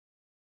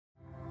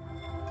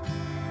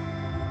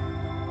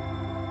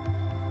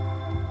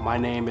My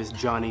name is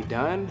Johnny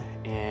Dunn,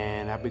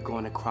 and I've been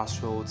going to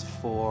Crossroads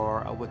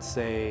for, I would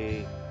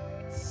say,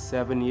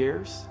 7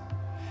 years.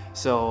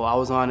 So I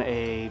was on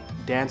a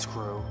dance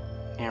crew,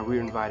 and we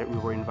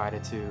were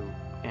invited to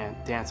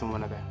dance in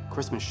one of the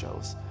Christmas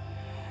shows.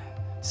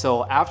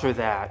 So after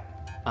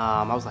that,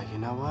 I was like, you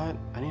know what?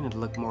 I need to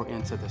look more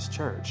into this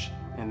church.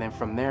 And then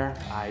from there,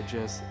 I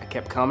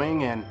kept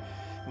coming and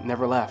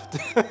never left.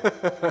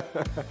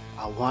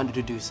 I wanted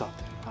to do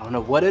something. I don't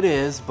know what it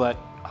is, but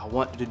I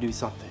wanted to do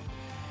something.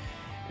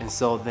 And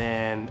so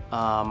then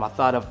I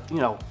thought of,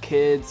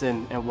 kids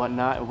and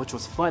whatnot, which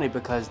was funny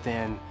because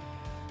then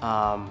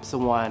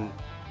someone,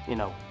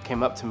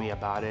 came up to me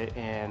about it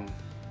and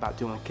about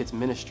doing kids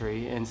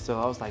ministry. And so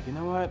I was like, you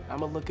know what, I'm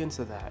gonna look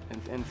into that.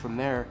 And from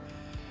there,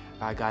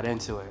 I got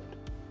into it.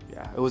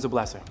 Yeah, it was a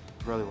blessing,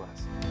 it really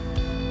was.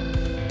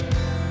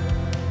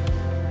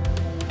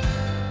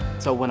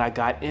 So when I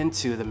got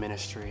into the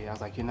ministry, I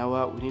was like, you know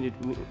what, we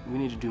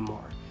need to do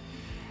more.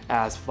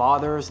 As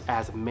fathers,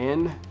 as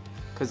men,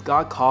 because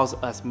God calls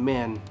us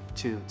men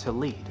to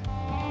lead.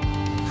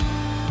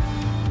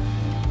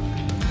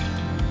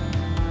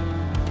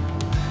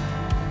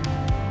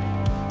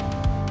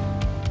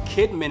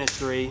 Kid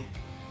ministry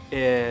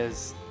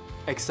is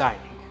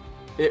exciting.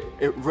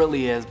 It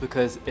really is,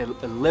 because it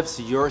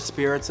lifts your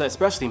spirits up,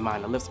 especially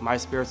mine. It lifts my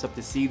spirits up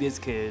to see these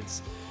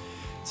kids,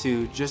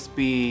 to just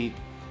be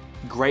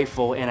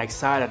grateful and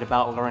excited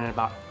about learning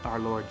about our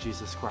Lord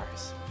Jesus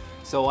Christ.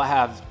 So I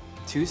have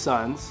 2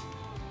 sons,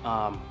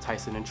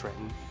 Tyson and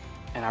Trenton,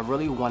 and I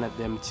really wanted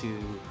them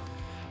to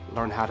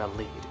learn how to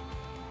lead,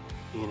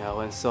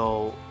 and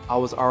so I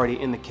was already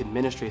in the kid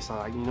ministry, so I'm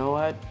like, you know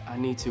what, I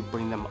need to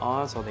bring them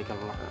on so they can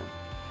learn,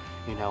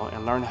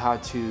 and learn how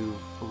to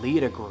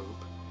lead a group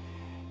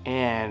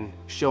and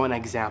show an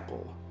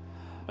example.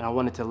 And I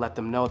wanted to let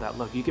them know that,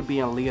 look, you could be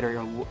a leader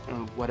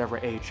in whatever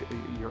age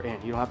you're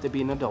in. You don't have to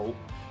be an adult.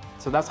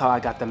 So that's how I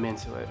got them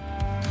into it.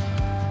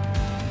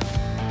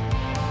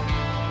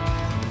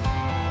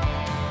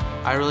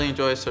 I really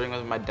enjoy serving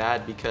with my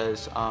dad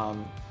because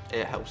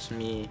it helps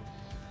me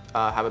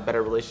have a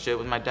better relationship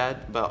with my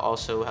dad, but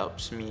also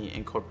helps me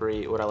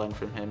incorporate what I learned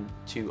from him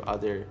to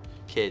other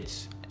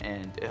kids,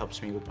 and it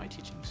helps me with my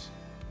teachings.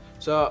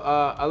 So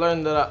I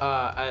learned that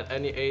at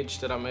any age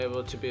that I'm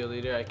able to be a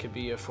leader. I could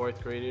be a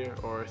 4th grader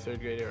or a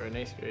 3rd grader or an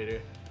 8th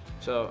grader.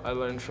 So I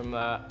learned from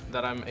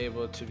that I'm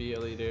able to be a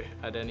leader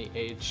at any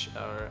age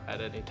or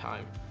at any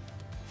time.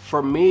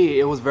 For me,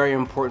 it was very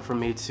important for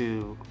me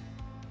to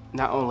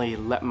not only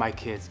let my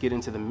kids get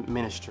into the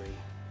ministry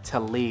to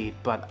lead,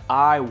 but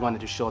I wanted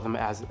to show them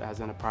as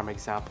a prime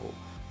example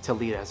to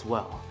lead as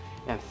well.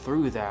 And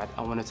through that,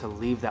 I wanted to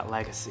leave that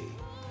legacy.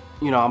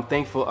 I'm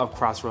thankful of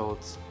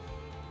Crossroads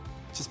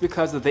just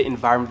because of the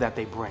environment that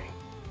they bring.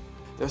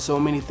 There's so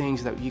many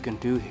things that you can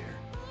do here,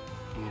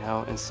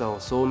 and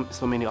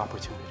so many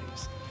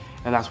opportunities.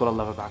 And that's what I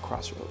love about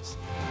Crossroads.